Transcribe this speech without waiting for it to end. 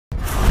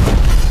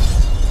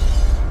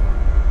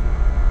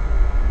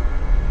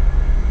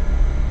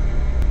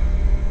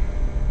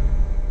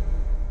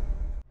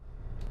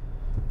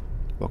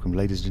welcome,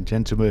 ladies and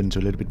gentlemen, to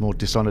a little bit more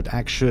Dishonored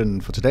action.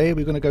 For today,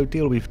 we're going to go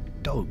deal with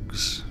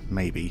dogs.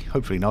 Maybe.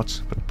 Hopefully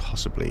not, but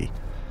possibly.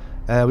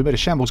 We made a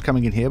shambles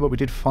coming in here, but we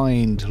did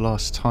find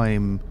last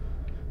time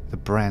the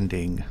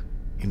branding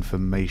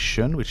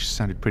information, which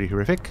sounded pretty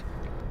horrific.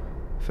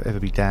 Forever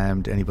be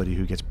damned, anybody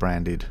who gets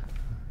branded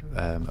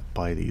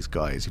by these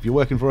guys. If you're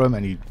working for them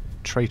and you're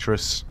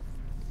traitorous,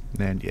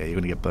 then yeah, you're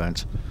going to get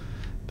burnt.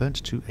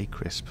 Burnt to a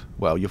crisp.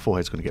 Well, your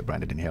forehead's going to get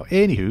branded anyhow.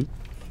 Anywho,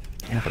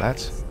 enough of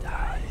that.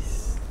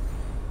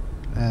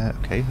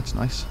 Okay, that's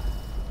nice.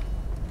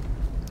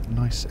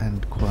 Nice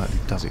and quietly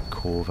does it,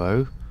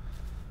 Corvo.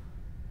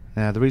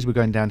 Now, the reason we're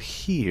going down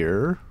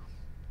here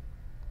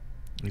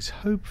is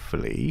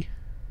hopefully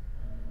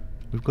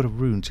we've got a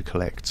rune to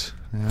collect.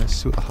 Now, let's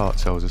see what the heart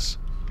tells us.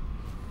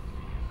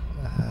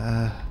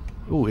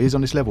 Oh, it is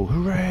on this level.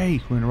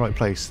 Hooray! We're in the right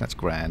place. That's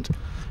grand.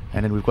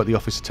 And then we've got the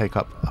office to take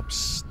up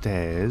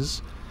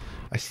upstairs.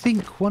 I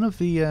think one of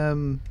the...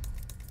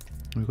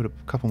 we've got a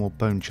couple more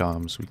bone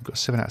charms. We've got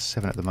 7 out of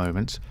 7 at the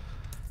moment.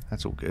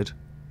 That's all good.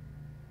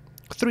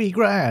 3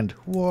 grand!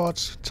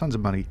 What? Tons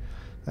of money.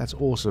 That's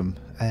awesome.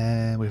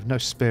 And we have no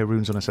spare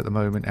runes on us at the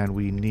moment, and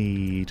we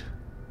need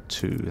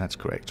 2. That's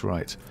correct,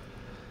 right.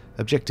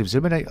 Objectives.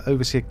 Eliminate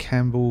Overseer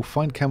Campbell.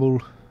 Find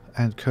Campbell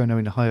and Kerno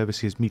in the High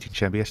Overseer's meeting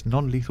chamber. Yes,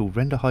 non-lethal.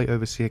 Render High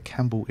Overseer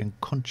Campbell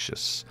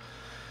unconscious.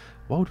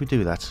 Why would we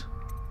do that?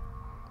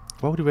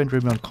 Why would we render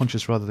him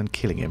unconscious rather than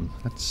killing him?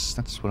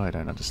 That's what I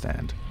don't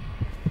understand.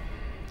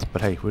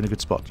 But hey, we're in a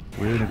good spot.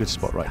 We're in a good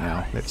spot right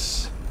now.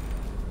 Let's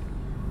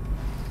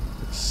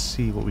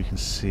see what we can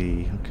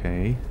see.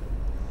 Okay.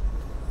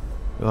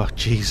 Oh,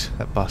 jeez,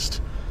 that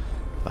bust.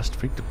 Bust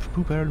freaked the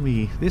poop out of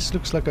me. This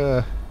looks like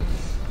a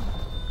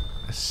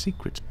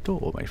secret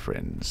door, my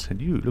friends. And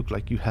you look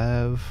like you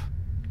have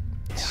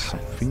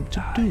something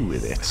to do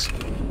with it.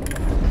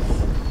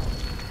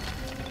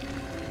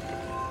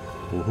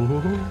 Oh.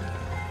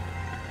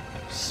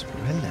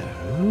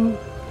 Hello.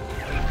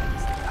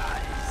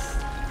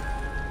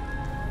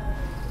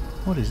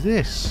 What is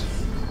this?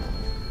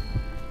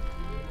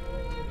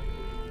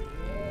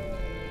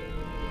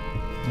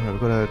 Alright,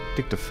 we've got a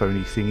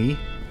dictaphone thingy.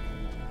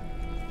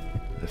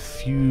 The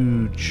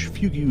Fugue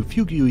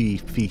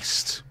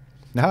feast.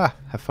 Ah,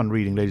 have fun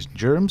reading, ladies and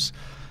germs.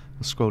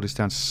 I'll scroll this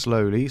down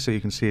slowly so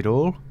you can see it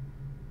all.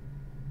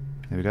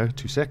 There we go,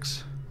 2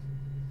 secs.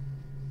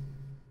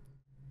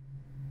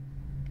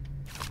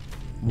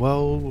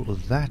 Well,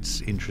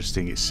 that's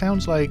interesting. It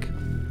sounds like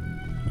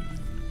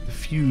the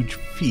Fugue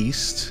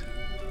feast.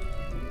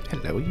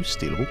 Hello, are you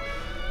stealable?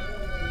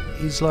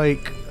 Is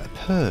like a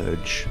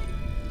purge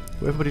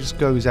where everybody just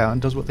goes out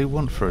and does what they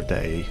want for a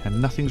day, and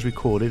nothing's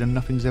recorded and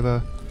nothing's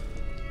ever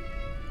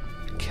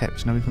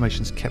kept. No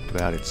information's kept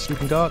about it.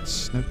 Sleeping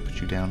darts? No, put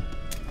you down.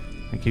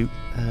 Thank you.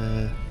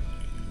 Yeah,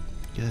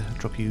 I'll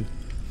drop you.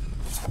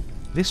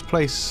 This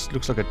place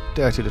looks like a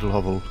dirty little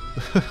hovel.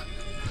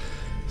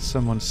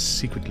 Someone's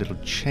secret little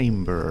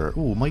chamber.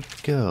 Oh, my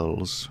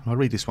girls. I'll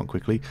read this one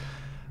quickly.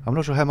 I'm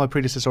not sure how my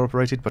predecessor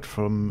operated, but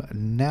from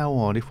now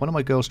on, if one of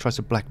my girls tries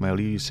to blackmail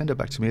you, you send her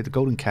back to me at the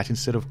Golden Cat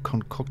instead of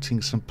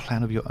concocting some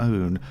plan of your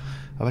own.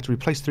 I've had to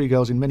replace 3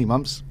 girls in as many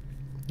months,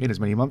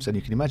 and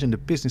you can imagine the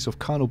business of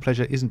carnal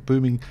pleasure isn't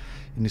booming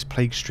in this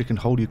plague-stricken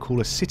hole you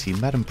call a city.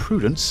 Madam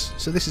Prudence.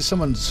 So this is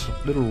someone's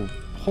little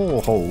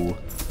whore hole.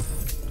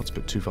 Let's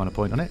put too fine a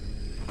point on it.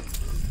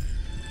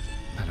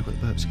 And I've got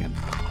the burps again.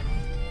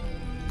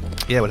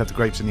 Yeah, we'll have the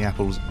grapes and the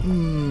apples.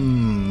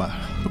 Mmm,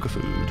 hooker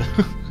food.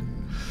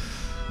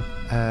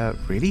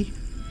 Really?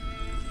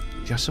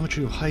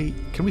 Geometry of height.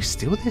 Can we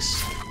steal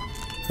this?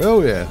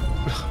 Oh yeah.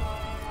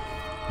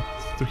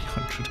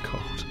 300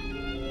 gold.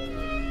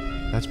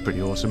 That's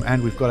pretty awesome.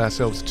 And we've got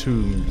ourselves a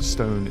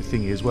tombstone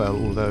thingy as well,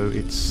 although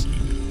it's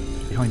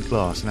behind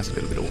glass, and that's a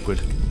little bit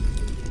awkward.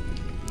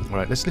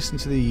 Alright, let's listen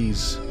to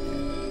these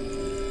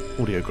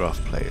audiograph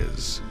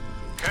players.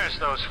 Curse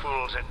those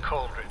fools at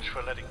Coldridge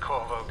for letting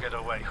Corvo get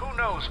away. Who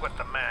knows what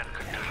the man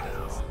could do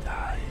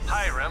now?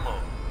 Hiram,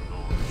 or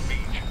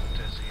Regent,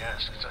 as he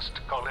asks us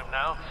to call him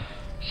now,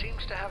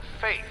 seems to have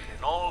faith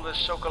in all the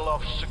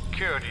Sokolov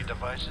security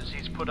devices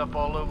he's put up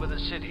all over the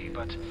city,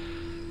 but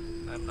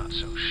I'm not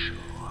so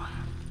sure.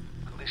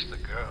 At least the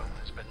girl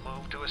has been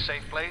moved to a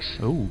safe place.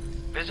 Oh.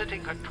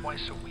 Visiting her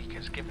twice a week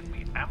has given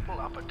me ample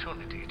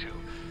opportunity to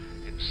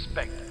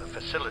inspect the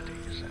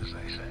facilities, as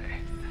they say.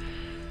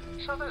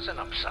 So there's an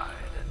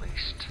upside, at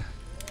least.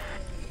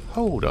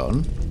 Hold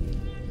on.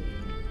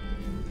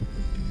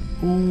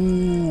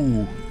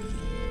 Ooh.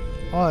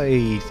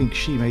 I think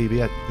she may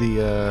be at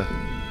the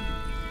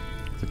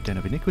Den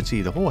of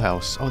Iniquity, the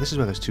whorehouse. Oh, this is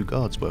where those 2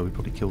 guards were. We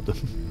probably killed them.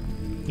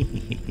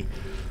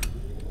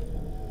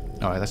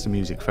 Alright, that's the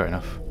music. Fair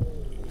enough.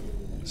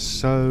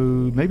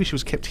 So, maybe she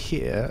was kept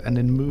here and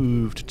then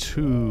moved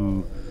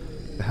to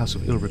the House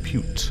of Ill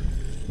Repute.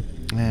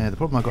 The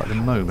problem I've got at the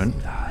moment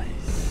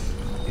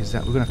is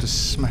that we're going to have to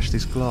smash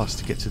this glass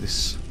to get to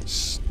this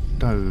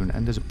stone,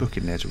 and there's a book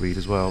in there to read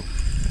as well.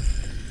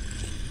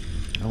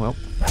 Oh well.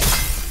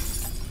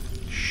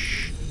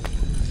 Shh.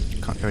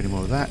 Can't carry any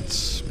more of that.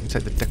 We can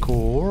take the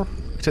decor.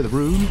 We can take the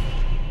rune.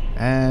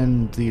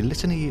 And the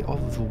Litany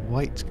of the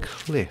White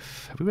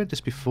Cliff. Have we read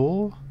this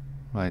before?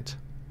 Right.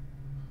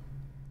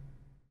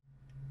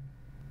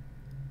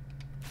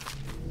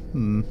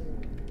 Some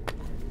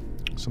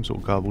sort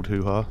of garbled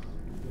hoo-ha.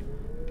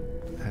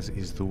 As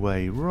is the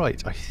way.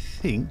 Right, I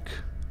think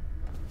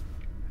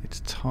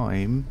it's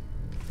time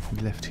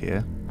we left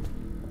here.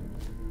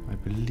 I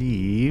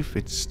believe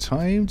it's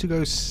time to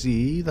go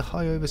see the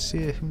High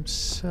Overseer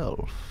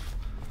himself.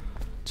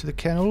 To the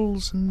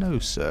kennels? No,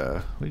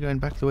 sir. We're going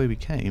back the way we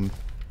came.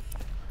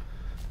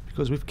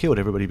 Because we've killed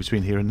everybody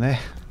between here and there.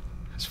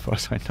 As far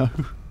as I know.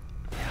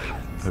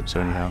 I hope so,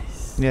 anyhow.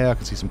 Yeah, I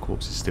can see some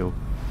corpses still.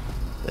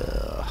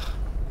 Ugh.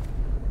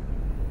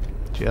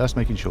 Just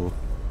making sure.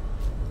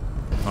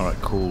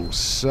 Alright, cool.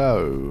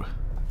 So,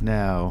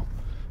 now,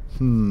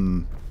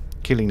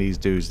 killing these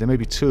dudes. There may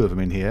be 2 of them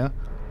in here.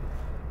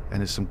 And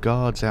there's some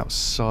guards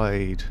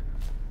outside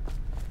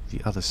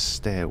the other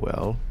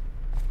stairwell.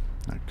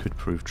 That could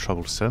prove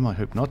troublesome, I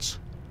hope not.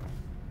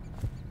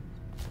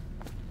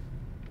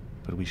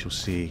 But we shall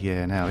see.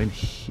 Yeah, now in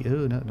here...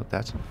 Oh, no, not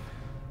that.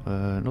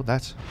 Not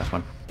that. That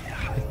one.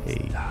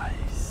 Hey.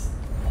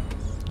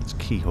 Let's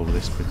keyhole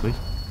this quickly.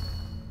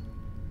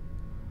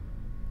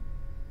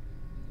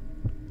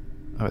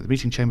 Alright, the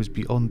meeting chamber's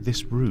beyond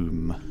this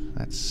room.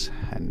 That's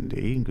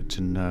handy and good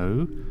to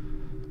know.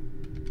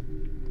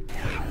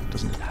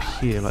 Doesn't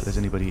appear like there's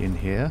anybody in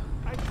here.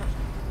 I trust you.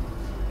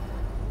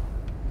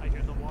 I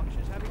hear the watch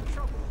is having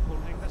trouble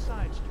holding the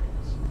side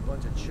streets. A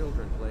bunch of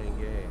children playing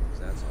games,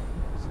 that's all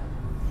it is.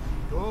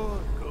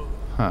 Good, good.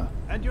 Huh.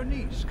 And your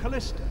niece,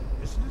 Callista,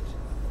 isn't it?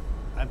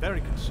 I'm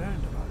very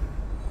concerned about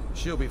her.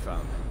 She'll be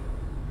found.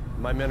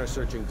 My men are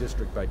searching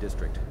district by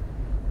district.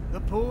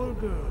 The poor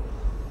girl.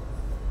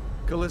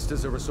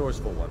 Callista's a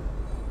resourceful one.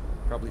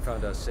 Probably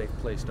found a safe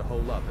place to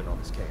hole up in all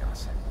this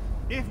chaos.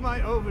 If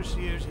my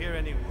overseers hear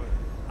any word,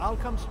 I'll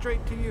come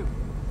straight to you.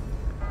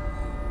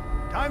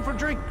 Time for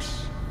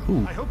drinks.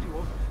 Ooh. I hope you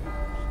won't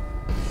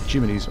refuse.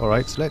 Jiminy's.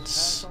 Alright, let's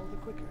That's all the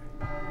quicker.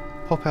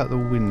 pop out the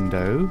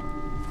window.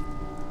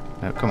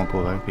 No, come on,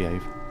 Corvo,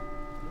 behave.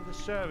 The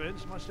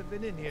servants must have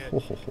been in here. Ho,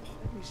 ho, ho.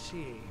 Let me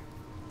see.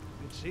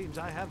 It seems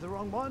I have the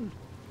wrong one.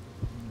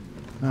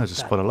 There's a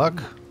spot of luck.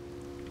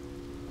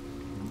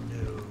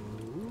 No.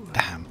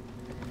 Damn.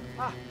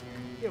 Ah,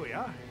 here we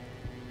are.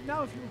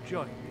 Now if you'll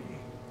join me.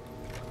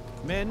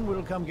 Men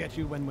will come get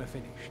you when we're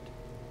finished.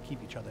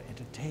 Keep each other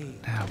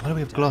entertained. Now, why do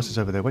we have glasses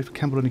over there? Wait for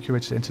Campbell and the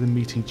curator to enter the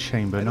meeting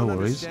chamber. No I don't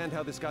worries. understand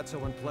how this got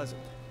so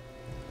unpleasant.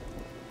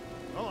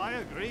 Oh, I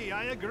agree,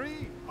 I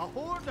agree. A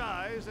whore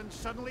dies and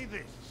suddenly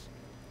this.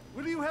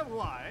 Will you have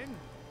wine?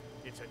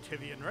 It's a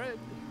Tivian red.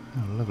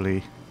 Oh,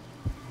 lovely.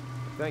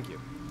 Thank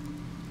you.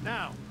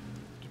 Now,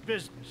 to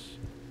business.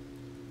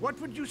 What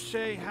would you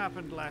say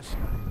happened last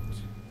night?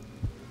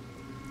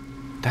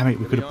 Damn it,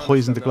 we could have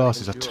poisoned the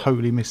glasses. I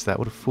totally missed that.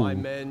 What a fool. My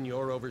men,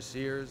 your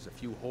overseers, a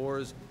few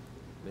whores,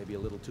 maybe a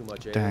little too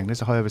much ale. Dang,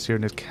 there's a High Overseer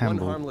and there's One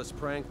Campbell. harmless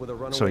prank with a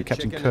runaway Sorry,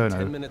 Captain chicken, and Kerno.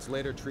 10 minutes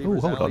later, Oh,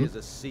 Trevor's hold alley on. is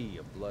a sea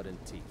of blood and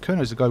teeth.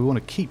 Kerno's the guy we want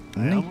to keep,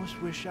 I isn't he?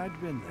 almost wish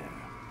I'd been there.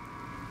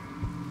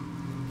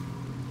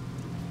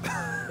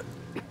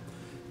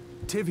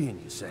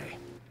 Tivian, you say?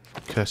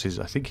 Curses,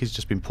 I think he's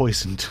just been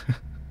poisoned.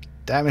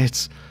 Damn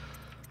it.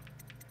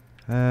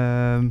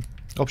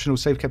 Optional,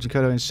 save Captain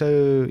Kerno and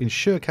so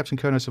ensure Captain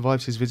Kerno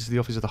survives his visit to the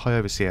office of the High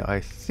Overseer. I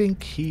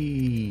think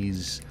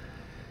he's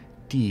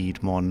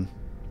deed, mon.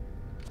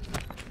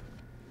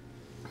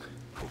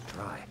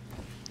 Try.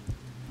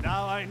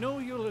 Now, I know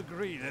you'll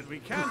agree that we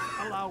can't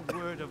allow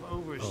word of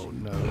overseas. Oh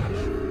no.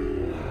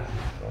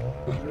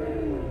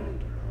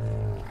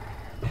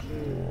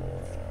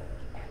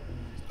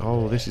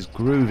 Oh, this is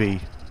groovy.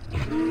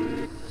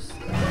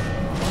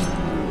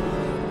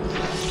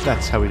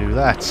 That's how we do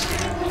that.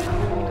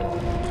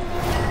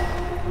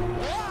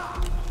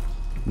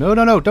 No,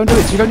 no, no, don't do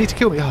it. You don't need to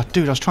kill me. Oh,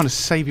 dude, I was trying to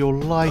save your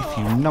life,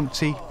 you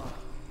numpty.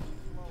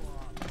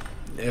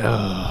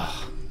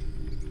 Ugh.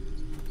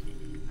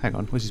 Hang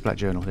on, where's his black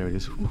journal? There it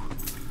is. Whew.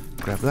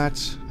 Grab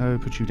that. No,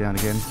 put you down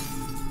again.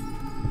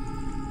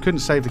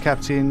 Couldn't save the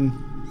captain.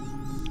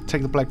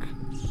 Take the black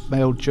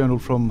mail journal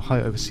from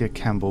High Overseer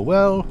Campbell.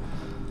 Well,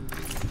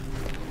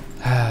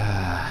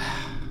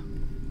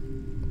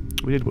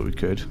 we did what we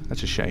could.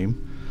 That's a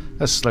shame.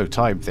 That's a slow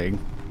time thing.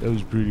 That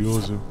was pretty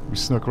awesome. We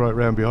snuck right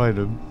round behind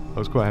him. I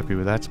was quite happy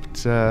with that.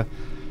 But,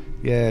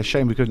 yeah,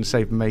 shame we couldn't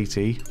save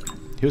Matey.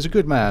 He was a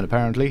good man,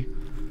 apparently.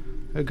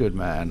 A good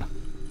man.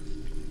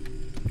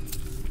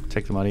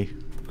 Take the money,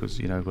 because,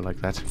 you know, we're like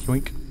that.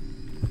 Yoink.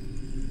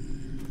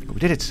 But we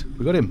did it.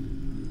 We got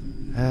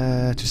him.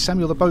 To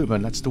Samuel the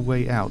Boatman. That's the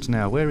way out.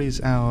 Now, where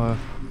is our...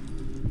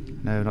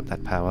 No, not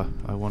that power.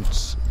 I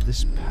want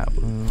this power.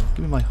 Give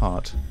me my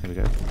heart. There we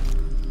go.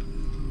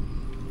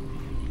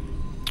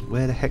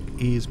 Where the heck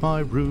is my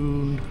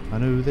rune? I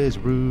know there's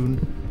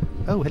rune.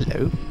 Oh,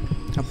 hello.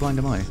 How blind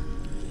am I?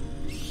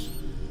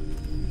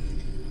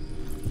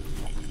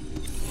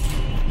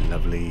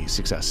 Lovely.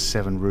 6 out of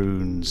 7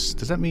 runes.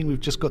 Does that mean we've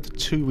just got the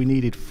 2 we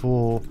needed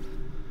for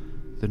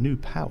the new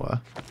power?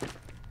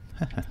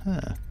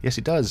 Yes,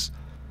 it does.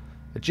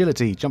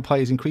 Agility. Jump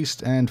height is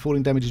increased and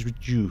falling damage is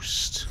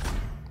reduced.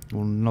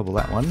 We'll nobble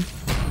that one.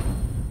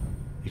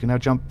 You can now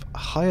jump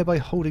higher by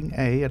holding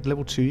A. At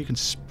level 2 you can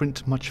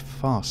sprint much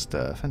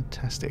faster.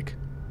 Fantastic.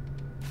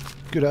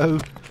 Good-o.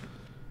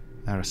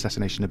 Our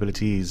assassination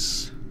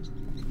abilities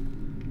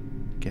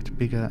get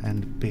bigger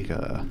and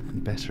bigger.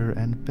 And better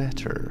and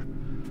better.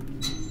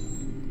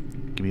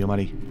 Give me your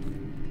money.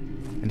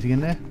 Anything in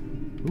there?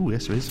 Ooh,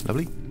 yes there is.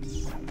 Lovely.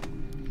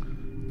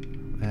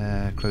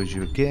 Close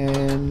you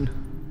again.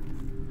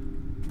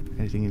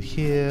 Anything in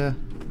here?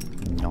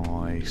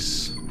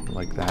 Nice.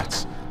 Like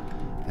that.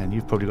 And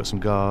you've probably got some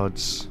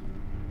guards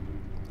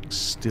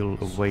still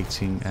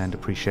awaiting and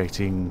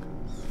appreciating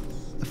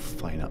the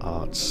finer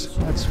arts.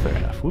 That's fair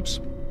enough. Whoops.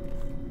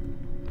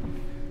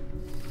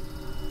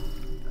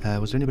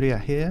 Was there anybody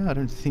out here? I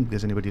don't think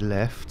there's anybody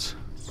left.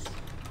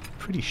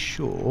 Pretty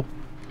sure.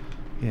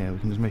 Yeah, we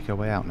can just make our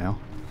way out now.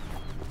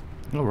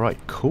 Alright,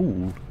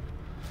 cool.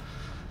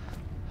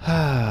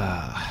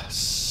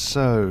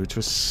 So, to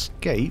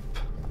escape...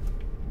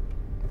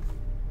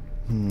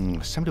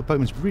 Samuel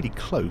Boatman's really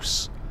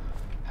close.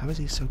 How is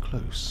he so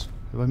close?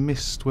 Have I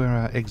missed where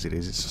our exit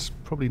is? It's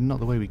probably not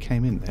the way we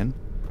came in then.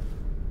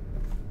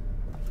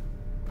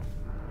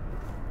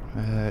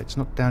 It's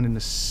not down in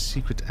the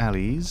secret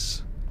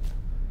alleys.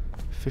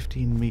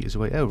 15 meters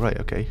away. Oh, right,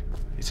 okay.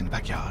 It's in the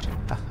backyard.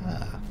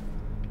 Aha.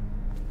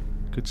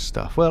 Good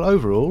stuff. Well,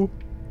 overall,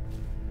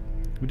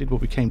 we did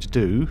what we came to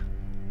do,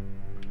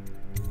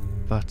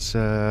 but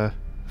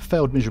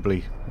failed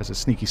miserably as a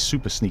sneaky,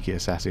 super sneaky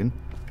assassin.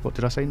 What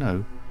did I say?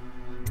 No.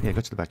 Yeah,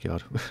 go to the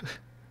backyard.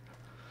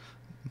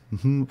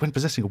 When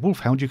possessing a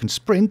wolfhound, you can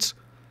sprint.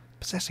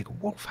 Possessing a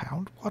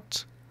wolfhound?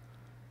 What?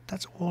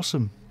 That's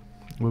awesome.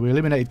 Well, we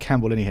eliminated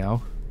Campbell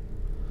anyhow.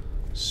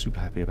 Super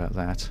happy about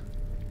that.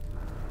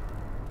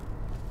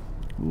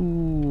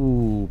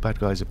 Ooh, bad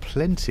guys are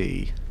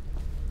plenty.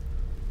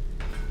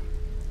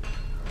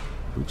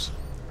 Oops.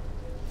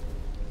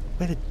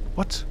 Where did...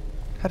 What?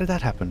 How did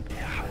that happen?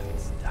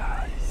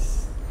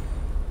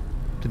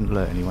 Didn't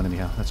alert anyone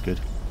anyhow. That's good.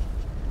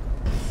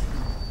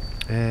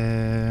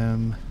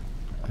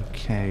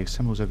 Okay,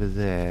 Samuel's over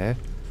there.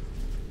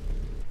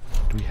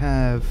 Do we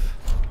have...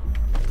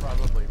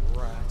 Probably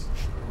rats.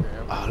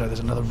 Oh, look, there's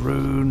another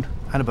rune.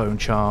 And a bone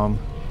charm.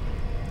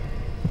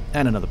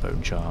 And another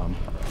bone charm.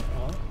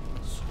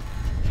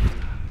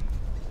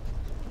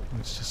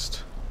 Let's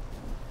just...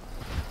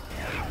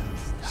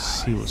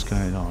 see what's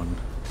going on.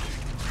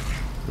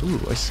 Ooh,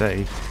 I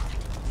say.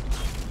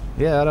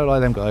 Yeah, I don't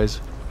like them guys.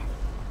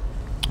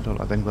 I don't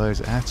like them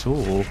guys at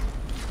all.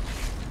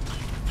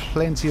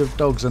 Plenty of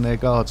dogs and their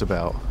guards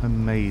about.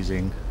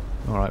 Amazing.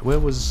 Alright, where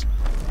was...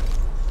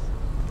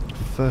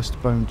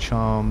 first bone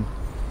charm?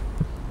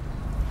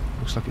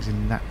 Looks like it's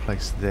in that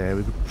place there.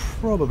 We could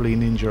probably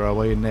ninja our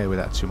way in there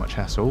without too much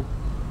hassle.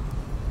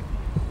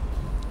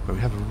 But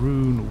we have a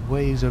rune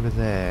ways over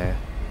there.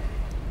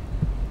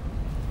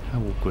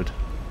 How awkward.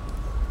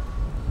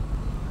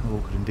 How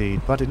awkward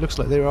indeed. But it looks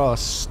like there are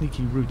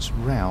sneaky routes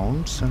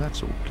round, so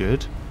that's all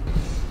good.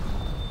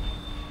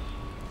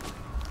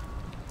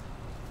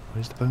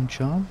 Where's the bone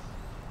charm?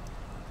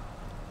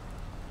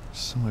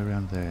 Somewhere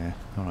around there.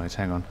 Alright,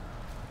 hang on.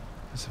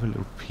 Let's have a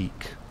little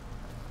peek.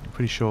 I'm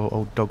pretty sure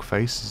old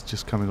Dogface is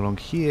just coming along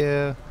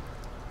here.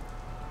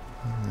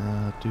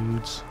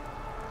 Dudes.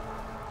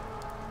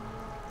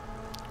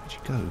 Where'd you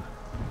go?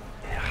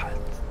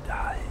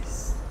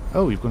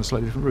 Oh, you've gone a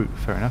slightly different route.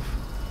 Fair enough.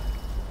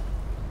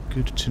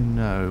 Good to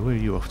know. Where are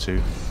you off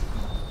to?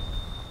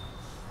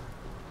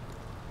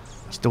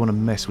 I just don't want to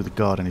mess with the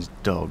guard and his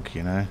dog,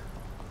 you know.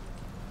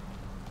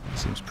 That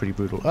seems pretty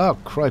brutal. Oh,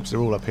 cripes, they're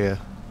all up here.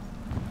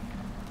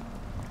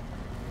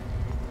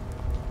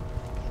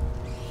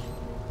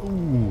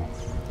 Ooh.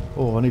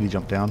 Oh, I nearly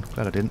jumped down.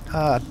 Glad I didn't.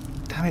 Ah,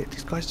 damn it.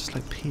 These guys just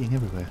like peeing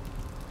everywhere.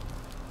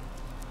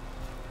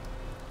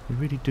 They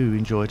really do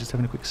enjoy just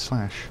having a quick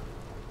slash.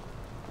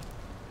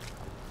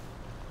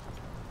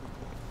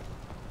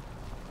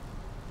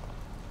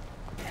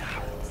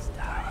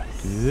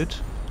 Good.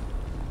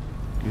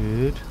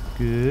 Good,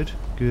 good,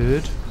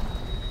 good.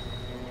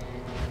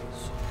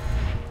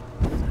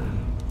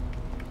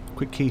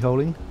 Quick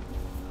keyholing.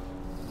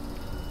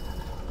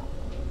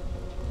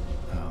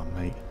 Oh,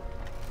 mate.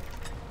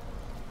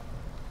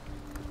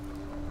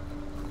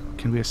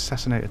 Can we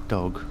assassinate a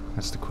dog?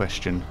 That's the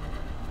question.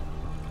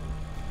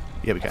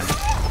 Yeah, we can.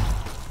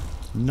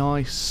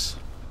 Nice.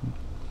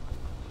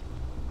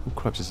 Oh,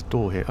 crap, there's a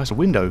door here. Oh, it's a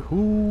window.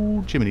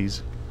 Ooh,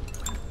 chimneys.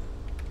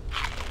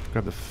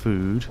 Grab the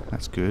food.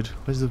 That's good.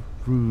 Where's the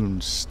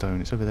rune stone?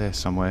 It's over there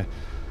somewhere.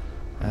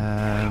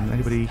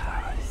 Anybody?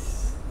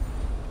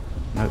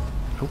 No.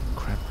 Oh,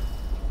 crap.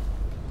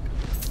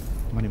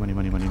 Money, money,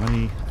 money, money,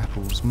 money.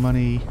 Apples,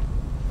 money.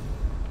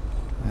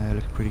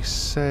 Looking pretty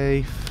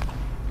safe.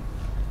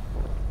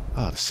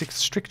 Ah, the 6th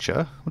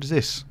stricture? What is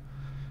this?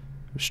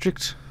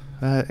 Restrict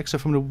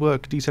excerpt from the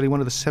work detailing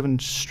one of the 7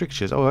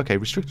 strictures. Oh, okay.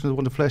 Restricting the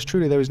want of flesh.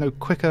 Truly, there is no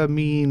quicker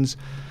means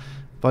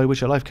by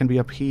which a life can be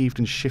upheaved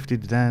and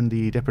shifted than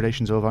the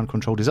depredations of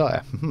uncontrolled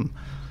desire.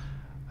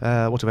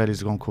 What of Ed is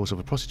the gone course of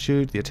a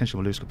prostitute, the attention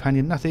of a loose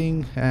companion,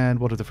 nothing. And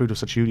what of the fruit of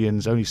such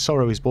unions? Only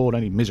sorrow is born,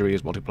 only misery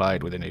is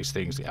multiplied. Within these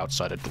things the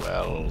outsider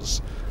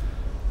dwells.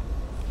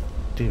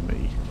 Dear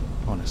me,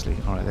 honestly.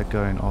 Alright, they're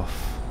going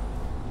off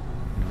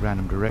in a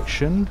random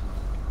direction.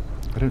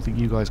 I don't think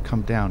you guys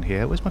come down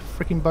here. Where's my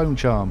freaking bone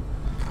charm?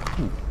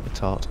 Ooh, a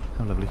tart.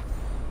 How lovely.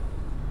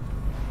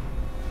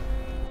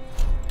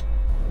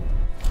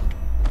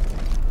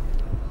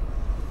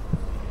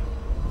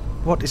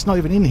 What? It's not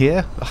even in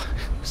here?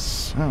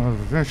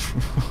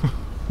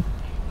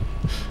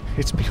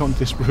 It's beyond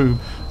this room.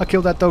 I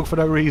killed that dog for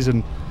no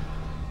reason.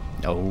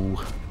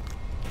 Oh.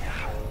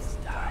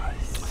 I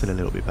feel a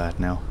little bit bad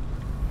now.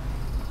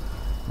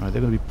 Right,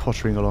 they're going to be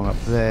pottering along up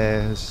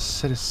there. There's a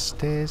set of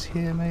stairs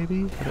here,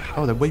 maybe?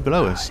 Oh, they're way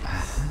below us.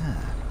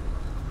 Aha.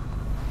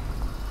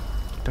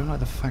 Don't like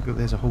the fact that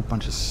there's a whole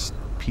bunch of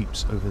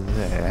peeps over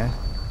there.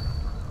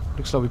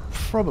 Looks like we've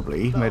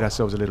probably made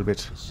ourselves a little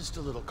bit... It's just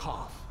a little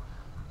cough.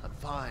 I'm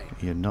fine.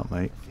 You're not,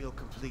 mate. I feel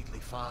completely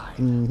fine.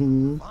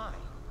 Mm-hmm. Fine.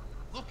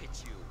 Look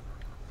at you.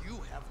 You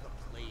have the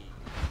plague.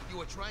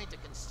 You are trying to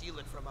conceal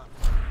it from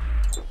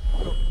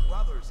your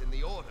brothers in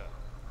the Order.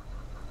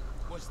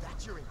 Was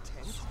that your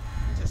intent?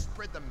 To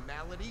spread the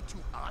malady to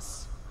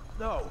us?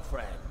 No,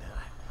 friend.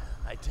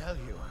 I tell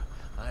you,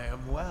 I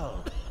am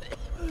well.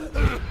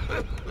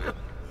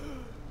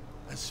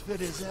 As fit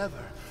as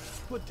ever.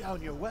 Put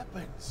down your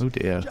weapons. Oh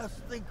dear. Just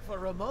think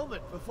for a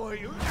moment before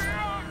you...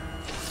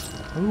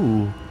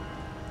 Ooh.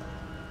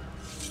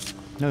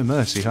 No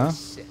mercy, huh?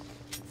 Sick.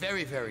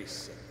 Very, very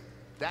sick.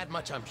 That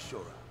much I'm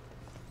sure of.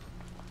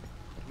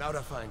 Now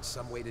to find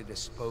some way to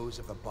dispose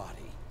of the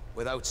body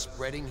without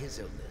spreading his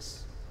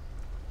illness.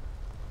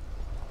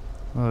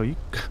 Oh, you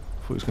thought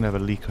he was going to have a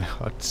leak.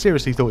 I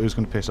seriously thought he was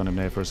going to piss on him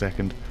there for a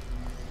second.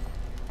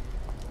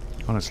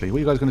 Honestly, what are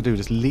you guys going to do?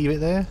 Just leave it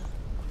there?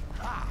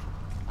 Ah,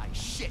 I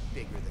shit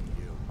bigger than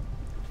you.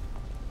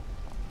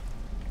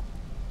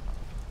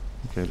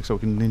 Okay, looks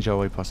like we can ninja our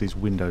way past these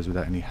windows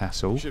without any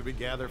hassle. Should we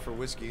gather for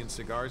whiskey and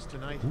cigars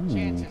tonight? Ooh,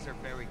 Chances are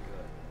very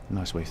good.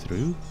 nice way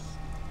through.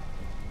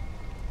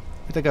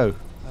 Where'd they go?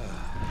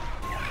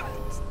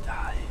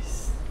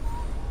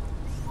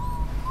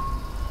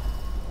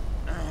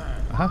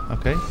 Uh-huh,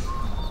 okay.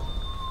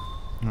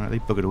 Alright, they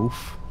buggered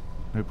off.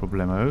 No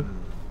problemo.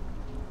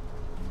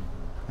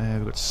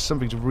 We've got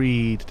something to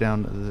read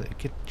down there.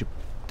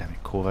 Damn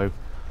it, Corvo.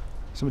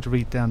 Something to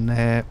read down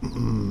there.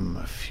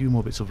 A few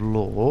more bits of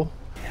lore.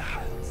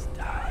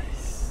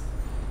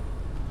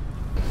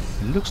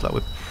 It looks like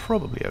we're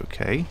probably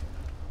okay.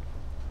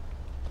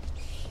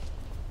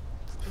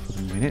 For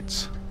the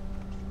minute.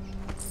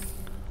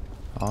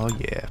 Oh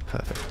yeah,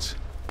 perfect.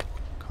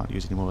 Can't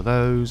use any more of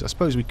those. I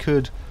suppose we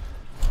could...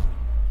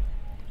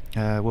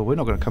 well, we're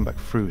not going to come back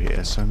through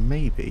here, so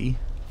maybe...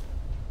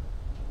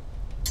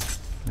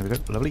 There we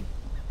go, lovely.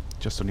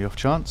 Just on the off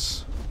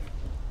chance.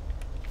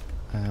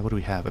 What do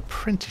we have?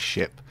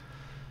 Apprenticeship.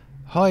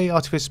 Hi,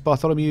 Artifice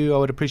Bartholomew. I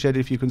would appreciate it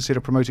if you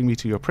consider promoting me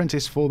to your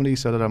apprentice formally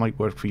so that I might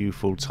work for you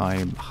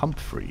full-time.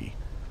 Humphrey.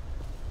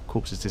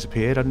 Corpse has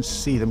disappeared. I didn't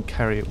see them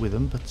carry it with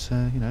them, but,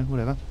 you know,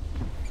 whatever.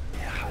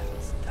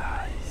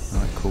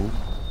 Alright, cool.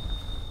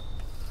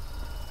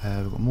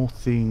 We've got more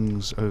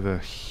things over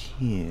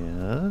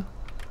here.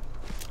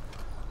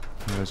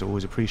 Those are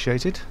always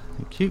appreciated.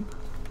 Thank you.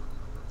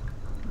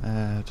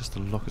 Just a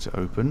locker to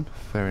open.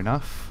 Fair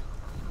enough.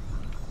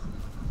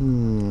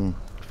 Feeling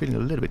a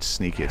little bit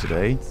sneakier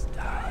today.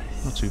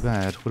 Not too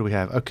bad. What do we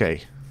have?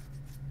 Okay.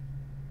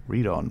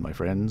 Read on, my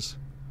friends.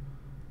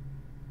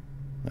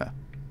 Yeah.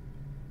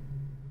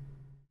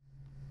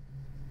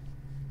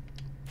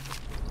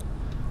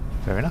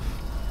 Fair enough.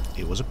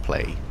 It was a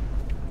play.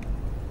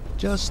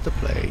 Just a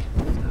play.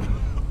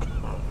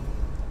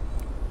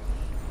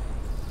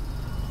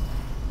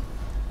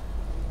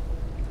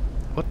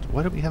 What?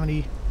 Why don't we have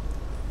any...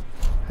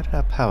 How did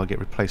our power get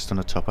replaced on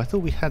the top? I thought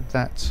we had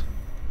that...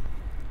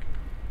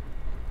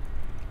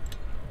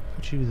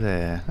 Put you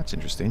there. That's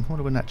interesting. I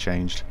wonder when that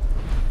changed.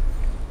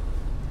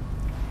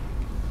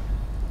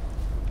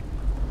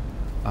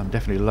 I'm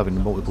definitely loving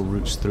the multiple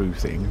routes through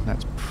thing.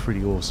 That's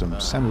pretty awesome.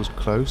 Samuel's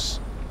close.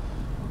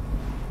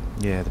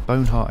 Yeah, the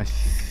bone heart, I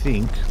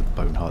think...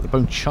 The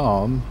bone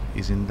charm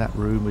is in that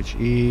room, which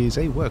is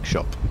a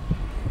workshop.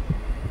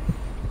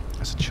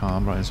 That's a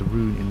charm, right? There's a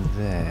rune in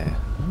there.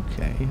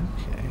 Okay,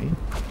 okay.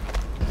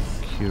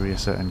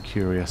 Curiouser and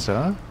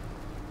curiouser.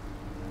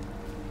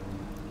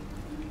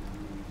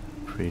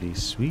 Pretty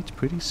sweet,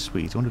 pretty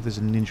sweet. I wonder if there's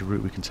a ninja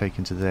route we can take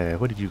into there.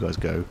 Where did you guys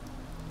go?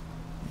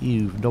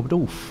 You've knobbed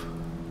off.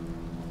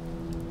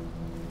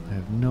 I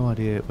have no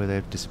idea where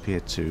they've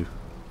disappeared to.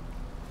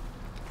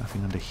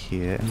 Nothing under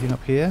here. Anything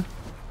up here?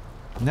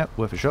 Nope,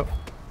 worth a shot.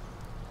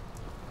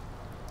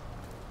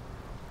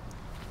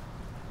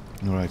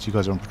 Alright, you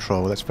guys are on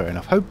patrol. That's fair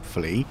enough.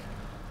 Hopefully,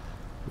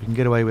 we can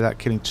get away without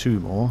killing two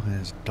more.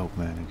 There's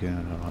Dogman again.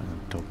 I don't like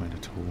the Dogman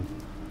at all.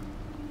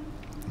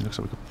 It looks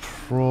like we could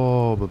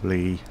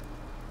probably...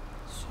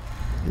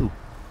 Ooh.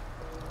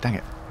 Dang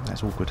it.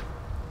 That's awkward.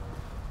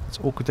 It's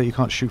awkward that you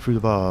can't shoot through the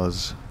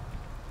bars.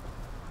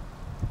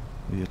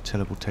 With your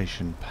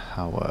teleportation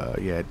power.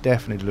 Yeah, it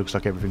definitely looks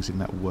like everything's in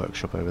that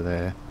workshop over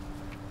there.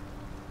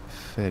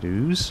 Fair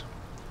dues.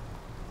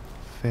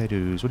 Fair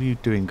dues. What are you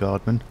doing,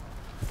 Guardman?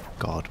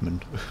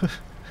 Guardman.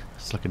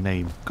 It's like a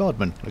name.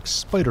 Guardman. Like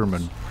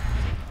Spider-Man.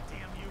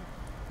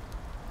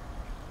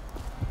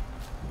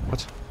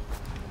 What?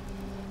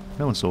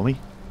 No one saw me.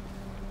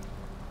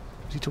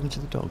 Was he talking to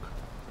the dog?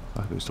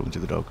 I hope he was talking to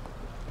the dog.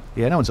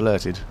 Yeah, no one's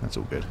alerted. That's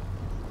all good.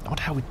 I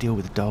wonder how we deal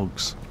with the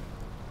dogs.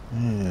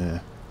 Yeah.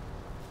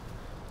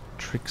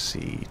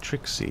 Trixie.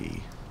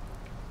 Trixie.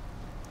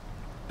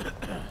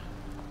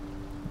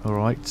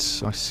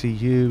 Alright, I see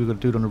you. We've got a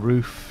dude on the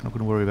roof. Not going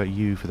to worry about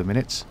you for the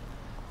minute.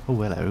 Oh,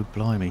 hello.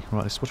 Blimey.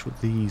 Right, let's watch what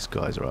these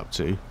guys are up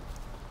to.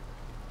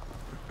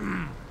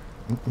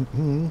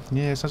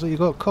 Yeah, sounds like you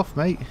got a cough,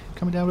 mate.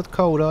 Coming down with a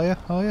cold, are you?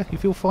 Are you? You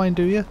feel fine,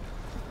 do you?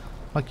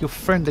 Like your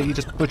friend that you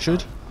just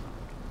butchered?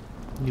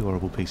 You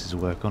horrible pieces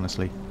of work,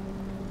 honestly.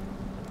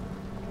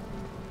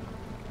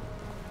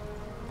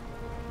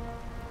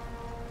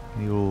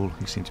 You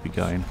seem to be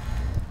going.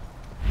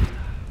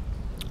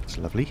 That's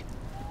lovely.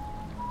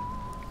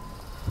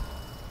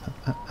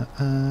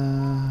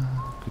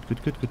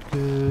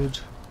 Good.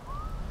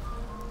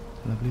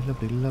 Lovely,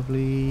 lovely,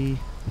 lovely.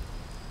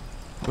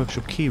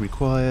 Workshop key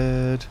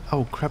required.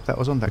 Oh crap, that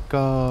was on that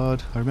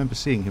guard. I remember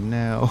seeing him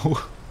now.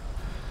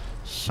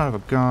 Son of a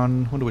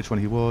gun. Wonder which one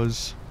he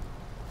was.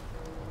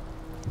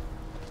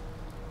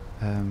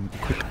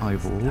 Quick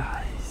eyeball.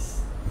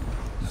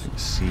 Nothing to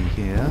see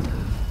here.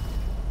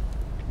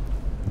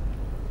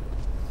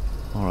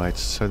 Alright,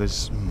 so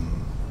there's...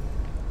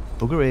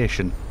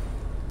 boogeration.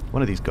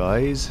 One of these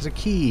guys has a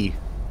key.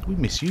 We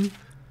miss you.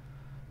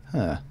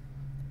 Huh.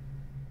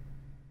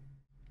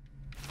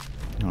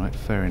 Alright,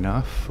 fair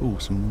enough. Oh,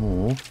 some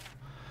more.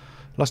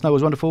 Last night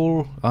was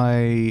wonderful.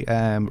 I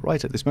am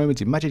right at this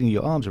moment imagining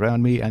your arms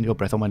around me and your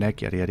breath on my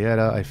neck, yada yada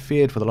yada. I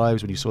feared for the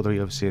lives when you saw the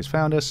overseers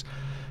found us,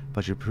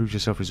 but you proved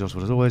yourself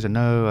resourceful as always, and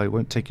no, I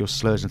won't take your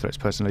slurs and threats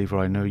personally, for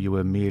I know you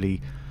were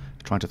merely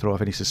trying to throw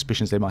off any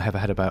suspicions they might have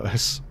had about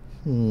us.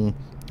 I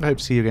hope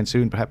to see you again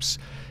soon, perhaps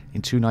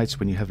in 2 nights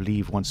when you have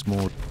leave once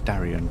more.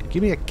 Darian.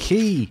 Give me a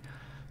key!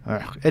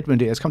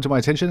 Edmund, it has come to my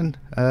attention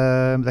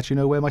that you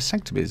know where my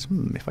sanctum is.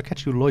 If I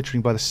catch you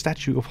loitering by the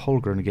statue of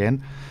Holgren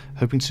again,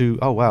 hoping to,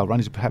 oh wow, run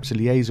into perhaps a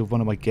liaise of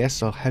one of my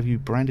guests, I'll have you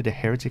branded a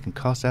heretic and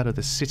cast out of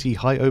the city,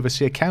 High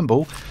Overseer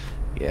Campbell.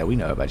 Yeah, we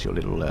know about your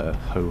little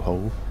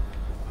ho-hole.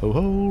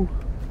 Ho-hole!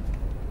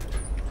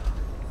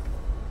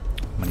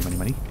 Money, money,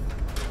 money.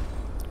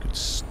 Good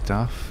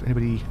stuff.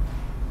 Anybody...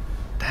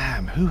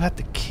 Damn, who had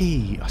the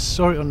key? I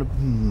saw it on the...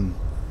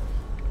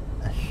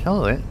 I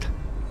saw it.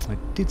 I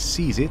did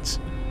seize it.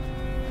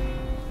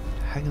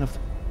 Hanging off the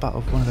butt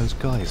of one of those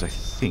guys, I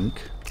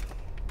think.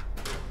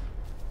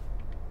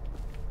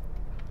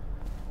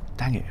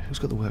 Dang it, who's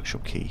got the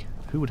workshop key?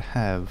 Who would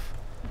have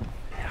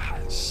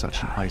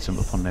such an item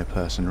upon their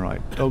person?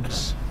 Right,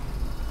 dogs.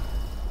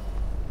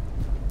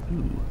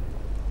 Ooh.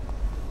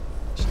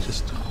 Let's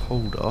just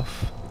hold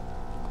off.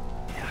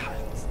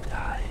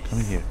 Come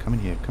in here, come in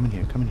here, come in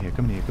here, come in here,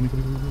 come in here, come in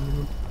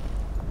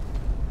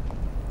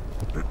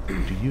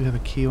here. Do you have a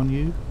key on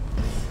you?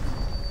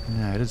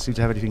 No, it doesn't seem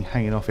to have anything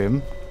hanging off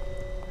him.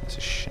 That's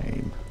a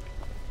shame.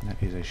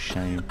 That is a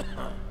shame.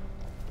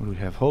 What do we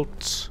have?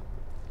 Halt.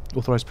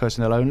 Authorised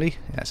personnel only.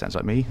 Yeah, that sounds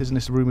like me. Isn't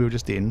this the room we were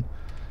just in?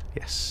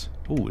 Yes.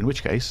 Oh, in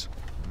which case,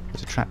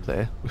 there's a trap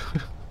there.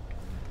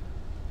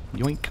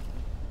 Yoink.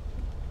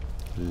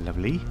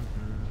 Lovely.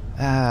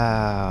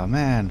 Ah,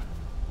 man.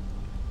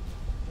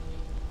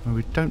 Well,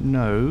 we don't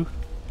know.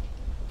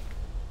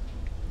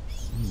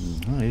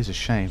 That is a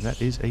shame.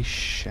 That is a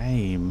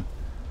shame.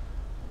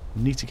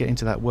 We need to get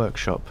into that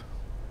workshop.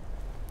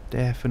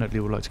 Definitely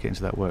would like to get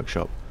into that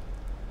workshop.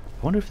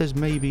 I wonder if there's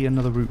maybe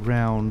another route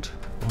round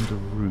on the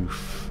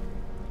roof.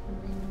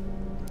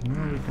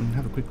 Well, we can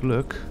have a quick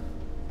look.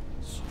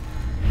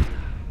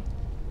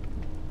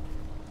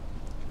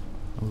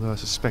 Although I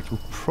suspect we'll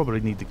probably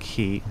need the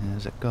key.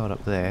 There's that guard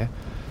up there.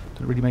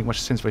 Doesn't really make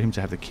much sense for him to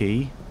have the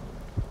key.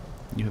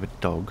 You have a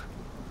dog.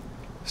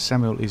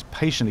 Samuel is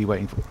patiently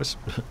waiting for us.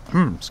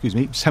 Excuse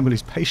me. Samuel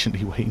is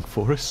patiently waiting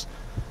for us.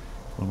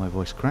 While my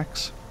voice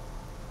cracks.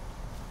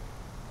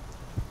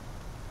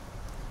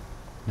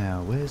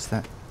 Now, where's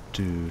that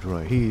dude?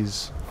 Right,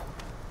 he's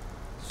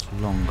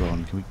long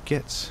gone. Can we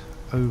get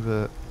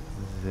over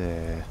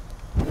there?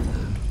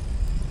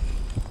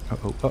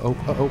 Uh-oh, uh-oh,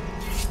 uh-oh.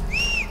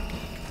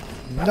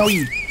 No,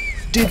 you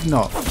did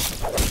not!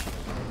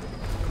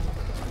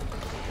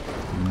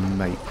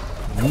 Mate,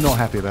 I'm not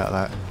happy about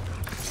that.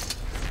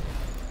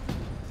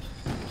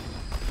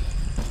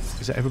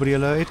 Is that everybody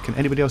alerted? Can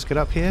anybody else get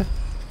up here?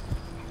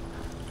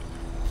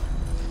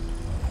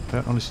 I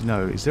don't honestly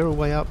know. Is there a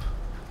way up?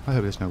 I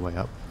hope there's no way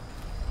up.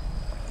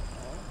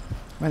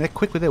 Man, they're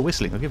quick with their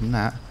whistling. I'll give them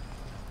that.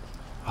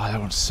 Oh,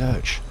 they're on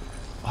search.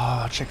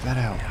 Oh, check that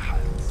out.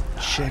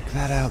 Check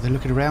that out. They're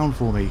looking around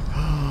for me.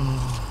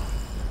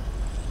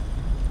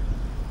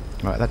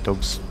 Right, that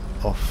dog's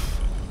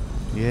off.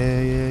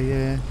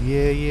 Yeah.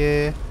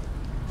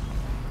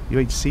 You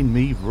ain't seen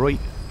me, right?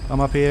 I'm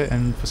up here,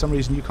 and for some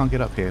reason you can't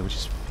get up here, which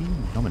is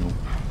phenomenal.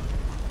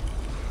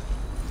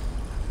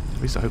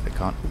 At least I hope they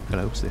can't. Ooh,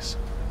 hello, what's this?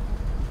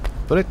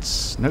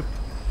 Bullets? Nope.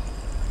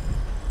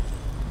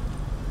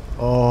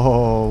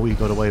 Oh, we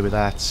got away with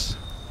that.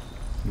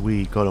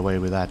 We got away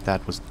with that.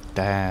 That was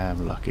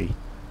damn lucky.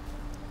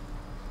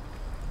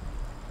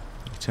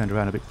 You turned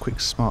around a bit quick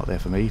smart there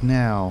for me.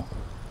 Now,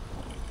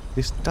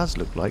 this does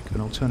look like an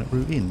alternate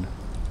route in.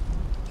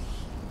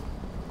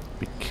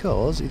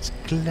 Because it's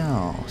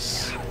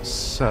glass.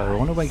 So, I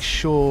want to make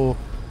sure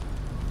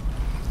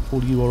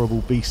all you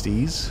horrible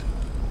beasties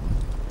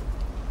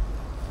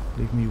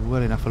leave me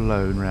well enough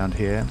alone around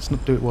here. Let's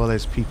not do it while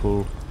there's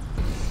people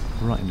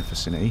right in the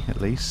vicinity,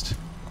 at least.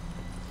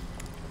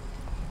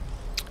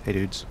 Hey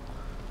dudes.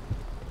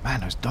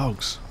 Man, those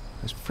dogs.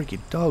 Those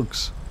freaking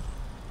dogs.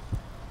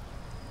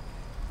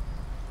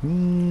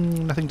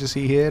 Nothing to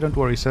see here, don't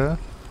worry, sir.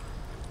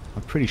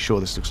 I'm pretty sure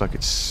this looks like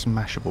it's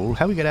smashable.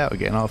 How do we get out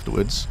again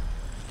afterwards?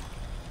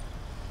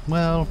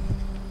 Well,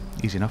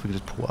 easy enough, we can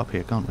just pull up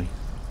here, can't we?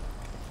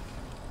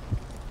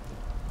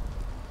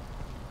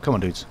 Come on,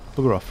 dudes.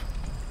 Bugger off.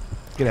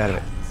 Get out of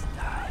it.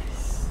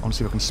 I want to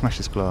see if I can smash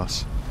this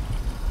glass.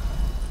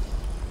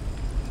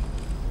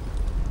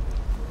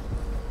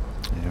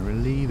 Yeah, we're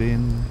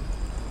leaving.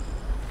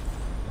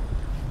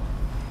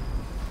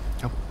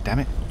 Oh, damn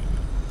it.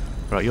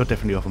 Right, you're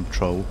definitely off on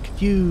patrol.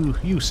 Can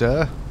you,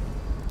 sir,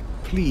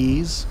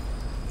 please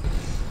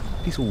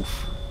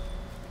off.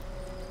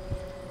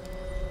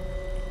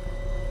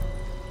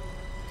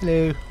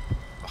 Hello.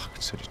 Oh, I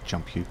could so just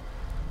jump you.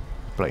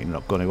 Blatantly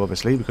not gonna,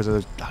 obviously, because of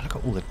those. Oh, look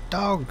at all the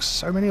dogs.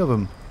 So many of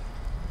them.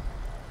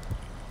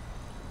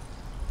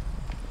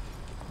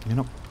 You're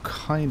not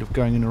kind of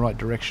going in the right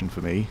direction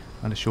for me,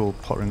 unless you're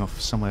pottering off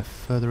somewhere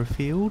further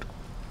afield.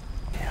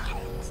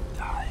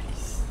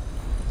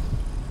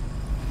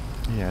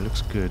 Yeah,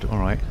 looks good.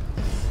 Alright.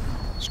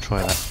 Let's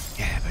try that.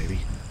 Yeah, baby.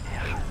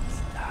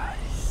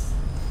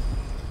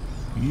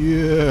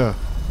 Yeah!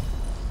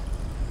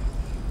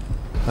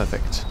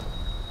 Perfect.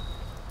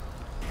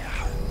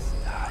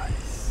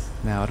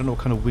 Now, I don't know what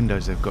kind of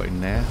windows they've got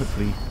in there.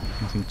 Hopefully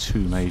nothing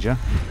too major.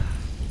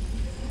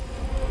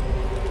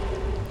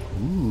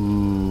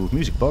 Ooh,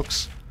 music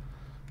box.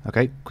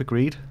 Okay, quick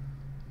read.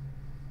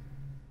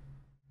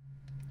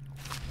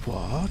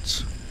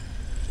 What?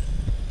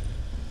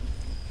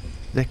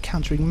 They're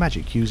countering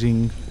magic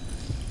using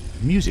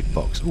music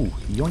box. Ooh,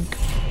 yoink.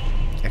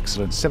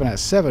 Excellent. 7 out of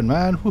 7,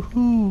 man.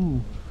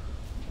 Woohoo!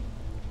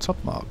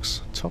 Top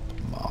marks. Top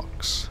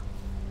marks.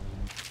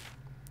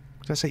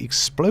 Did I say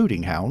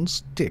exploding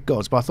hounds? Dear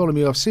gods,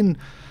 Bartholomew, I've seen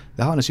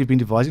the harness you've been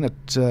devising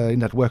in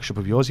that workshop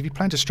of yours. If you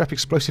plan to strap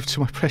explosive to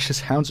my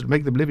precious hounds and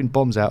make them living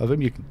bombs out of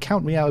them, you can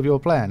count me out of your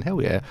plan.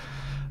 Hell yeah.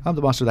 I'm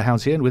the master of the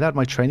hounds here, and without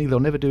my training, they'll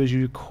never do as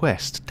you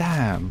request.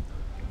 Damn.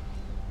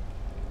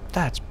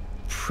 That's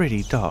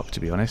pretty dark, to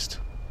be honest.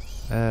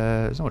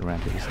 There's no one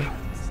around here, is there?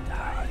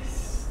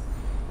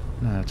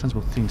 No, tons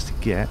more things to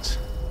get.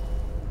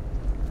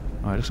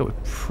 Alright, looks like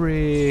we're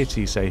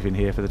pretty safe in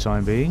here for the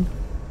time being.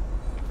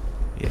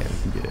 Yeah,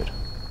 looking good.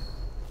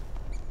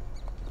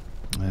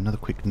 Another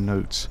quick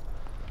note.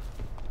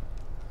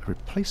 A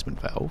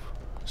replacement valve?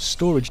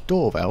 Storage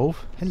door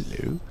valve?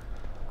 Hello.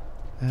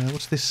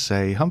 What's this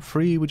say?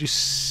 Humphrey, would you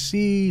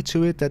see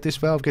to it that this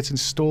valve gets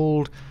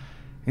installed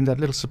in that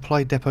little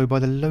supply depot by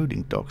the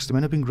loading docks? The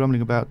men have been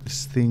grumbling about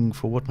this thing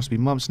for what must be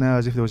months now,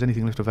 as if there was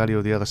anything left of value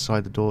on the other side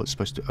of the door it's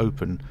supposed to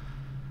open.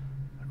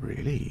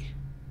 Really?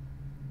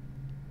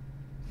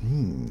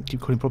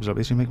 Keep calling problems like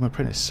this, you make my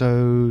apprentice.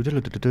 So,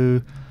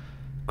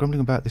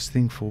 grumbling about this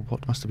thing for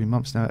what must have been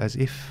months now, as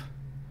if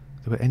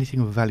there were anything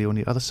of value on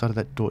the other side of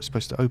that door it's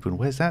supposed to open.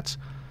 Where's that?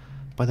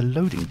 By the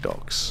loading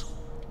docks.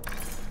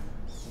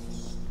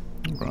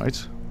 Right.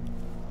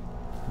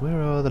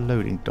 Where are the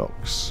loading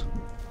docks?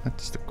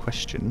 That's the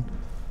question.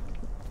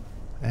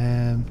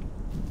 I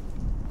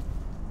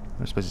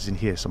suppose it's in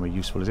here somewhere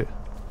useful, is it?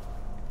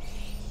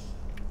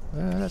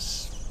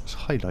 That's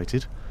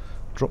highlighted.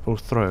 Drop or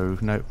throw.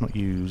 No, not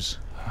use.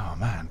 Oh,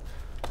 man.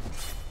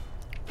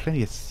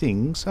 Plenty of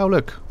things. Oh,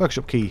 look.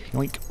 Workshop key.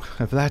 Yoink.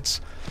 Have that.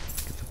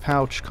 Get the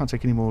pouch. Can't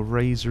take any more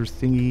razor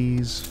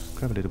thingies.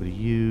 Grab a little bit of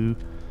you.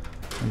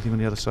 Anything on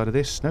the other side of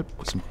this? Nope.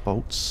 Got some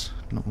bolts.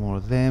 Not more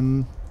of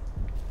them.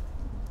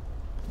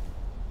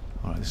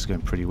 Alright, this is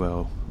going pretty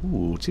well.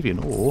 Ooh,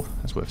 Tivian ore.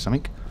 That's worth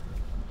something.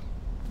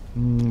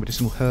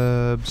 Medicinal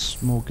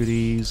herbs. More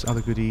goodies.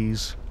 Other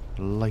goodies.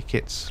 Like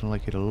it.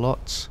 Like it a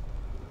lot.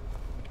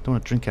 Don't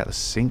want to drink out the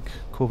sink.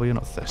 Corvo, you're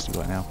not thirsty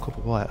right now.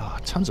 Copper wire. Ah,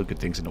 tons of good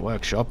things in the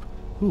workshop.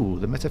 Ooh,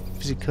 the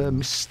Metaphysica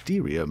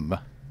Mysterium.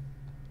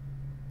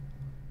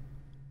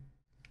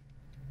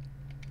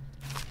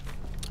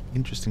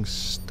 Interesting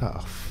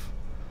stuff.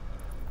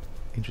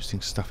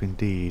 Interesting stuff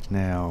indeed.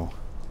 Now,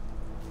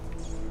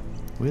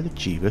 where the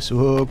Jeebus?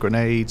 Oh,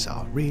 grenades.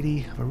 Oh, really?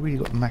 Have I really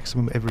got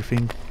maximum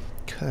everything?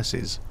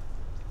 Curses.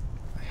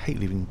 I hate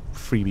leaving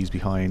freebies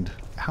behind.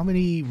 How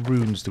many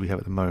runes do we have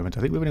at the moment? I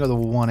think we've only got the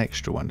one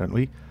extra one, don't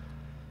we?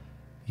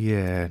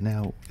 Yeah,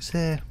 now, is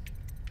there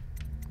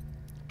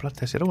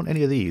bloodthirsty. I don't want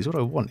any of these. What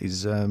I want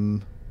is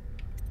the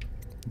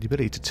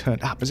ability to turn...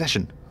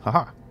 possession!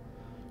 Haha!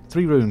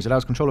 3 runes.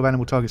 Allows control of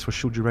animal targets for a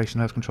short duration.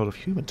 Allows control of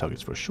human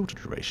targets for a shorter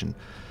duration.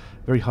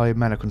 Very high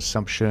mana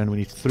consumption. We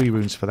need 3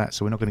 runes for that,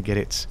 so we're not going to get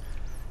it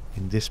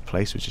in this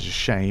place, which is a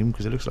shame,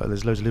 because it looks like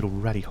there's loads of little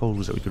ratty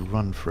holes that we could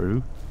run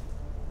through.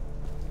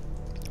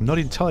 I'm not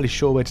entirely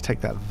sure where to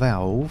take that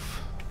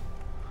valve.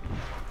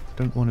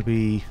 Don't want to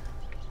be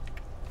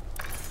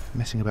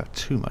messing about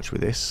too much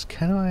with this.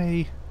 Can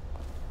I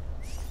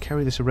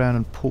carry this around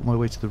and port my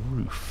way to the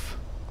roof?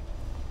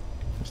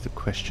 That's the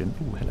question.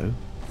 Oh, hello.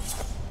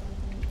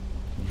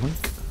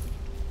 Yoink.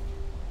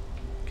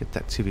 Get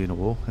that TV in a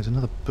wall. There's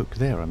another book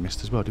there I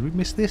missed as well. Did we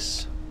miss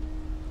this?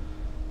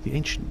 The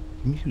Ancient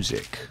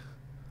Music.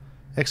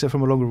 Excerpt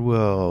from a longer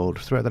world.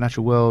 Throughout the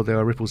natural world there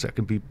are ripples that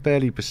can be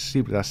barely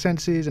perceived with our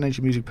senses, and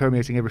ancient music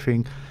permeating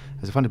everything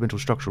as a fundamental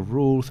structural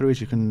rule through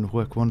which you can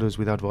work wonders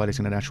without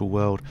violating the natural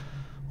world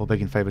or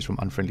begging favours from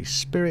unfriendly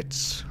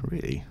spirits.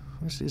 Really?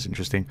 This is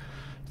interesting.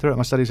 Throughout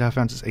my studies I have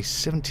found a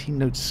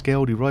 17-note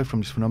scale derived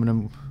from this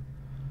phenomenon,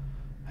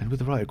 and with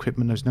the right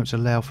equipment those notes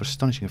allow for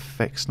astonishing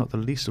effects. Not the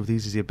least of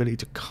these is the ability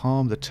to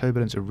calm the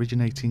turbulence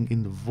originating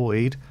in the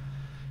void,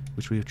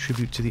 which we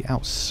attribute to the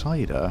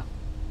outsider.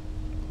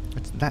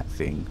 It's that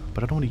thing,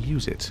 but I don't want to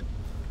use it,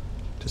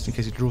 just in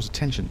case it draws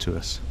attention to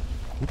us.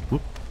 Whoop,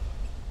 whoop.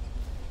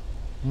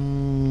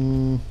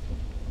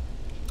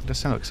 It does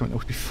sound like something that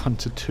would be fun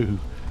to do.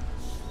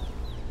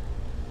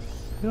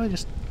 Did I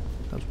just...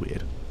 that was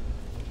weird.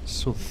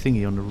 Sort of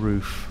thingy on the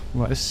roof.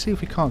 Right, let's see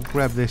if we can't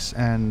grab this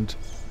and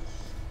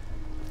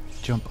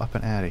jump up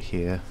and out of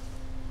here.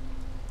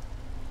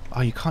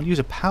 Oh, you can't use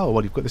a power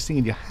while you've got this thing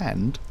in your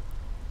hand?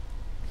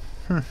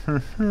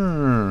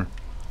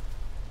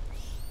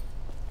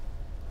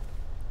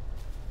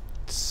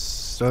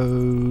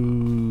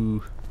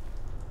 So...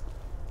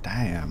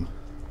 damn.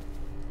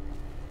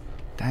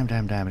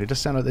 Damn. It does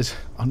sound like there's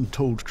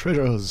untold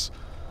treasures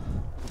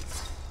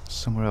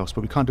somewhere else,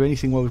 but we can't do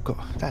anything while we've got...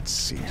 that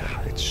seems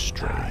a bit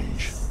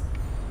strange.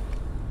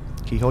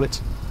 Keyhole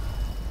it.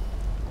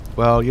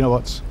 Well, you know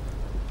what?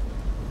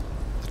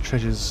 The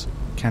treasures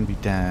can be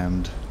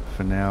damned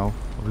for now.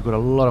 We've got a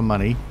lot of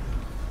money.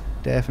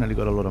 Definitely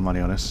got a lot of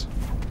money on us.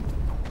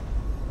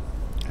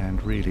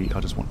 And really, I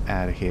just want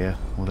out of here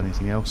more than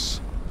anything else.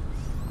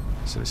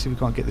 So let's see if we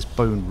can't get this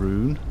bone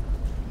rune.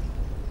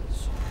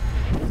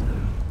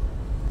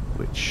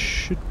 Which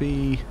should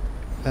be...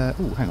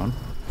 oh, hang on.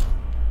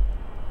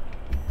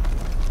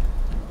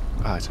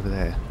 Ah, it's over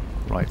there.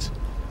 Right.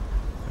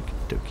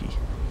 Okie dokie.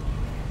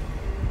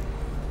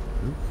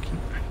 Okie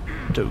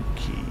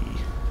dokie.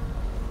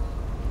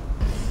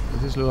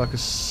 Does this look like a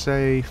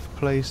safe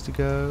place to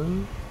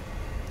go?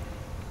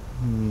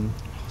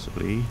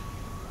 Possibly.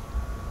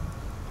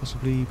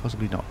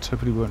 Possibly not.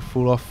 Hopefully we won't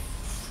fall off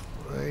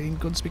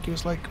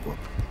inconspicuous like... whoop.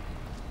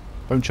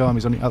 Bone charm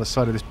is on the other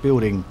side of this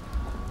building.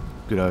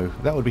 Good-o.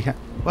 That would be...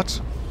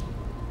 what?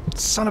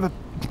 Son of a...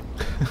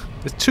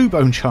 there's 2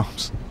 bone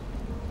charms.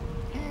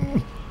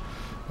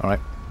 Alright.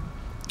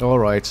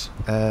 Alright.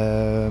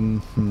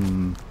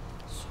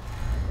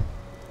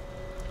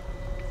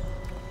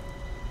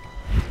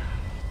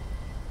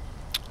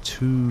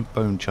 2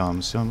 bone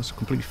charms. So I must have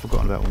completely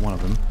forgotten about one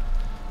of them.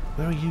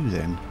 Where are you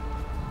then?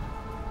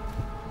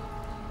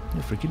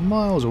 You're freaking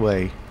miles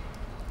away.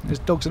 There's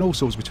dogs and all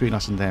sorts between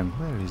us and them.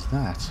 Where is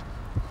that?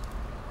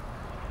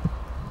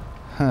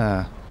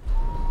 Huh.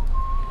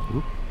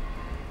 Oop.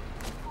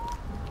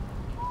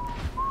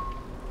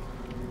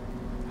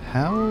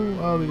 How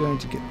are we going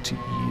to get to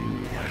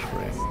you, my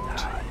friend?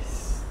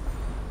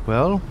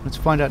 Well, let's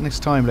find out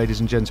next time, ladies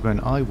and gentlemen.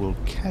 I will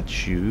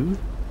catch you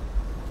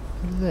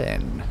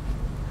then.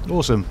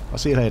 Awesome. I'll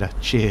see you later.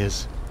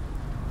 Cheers.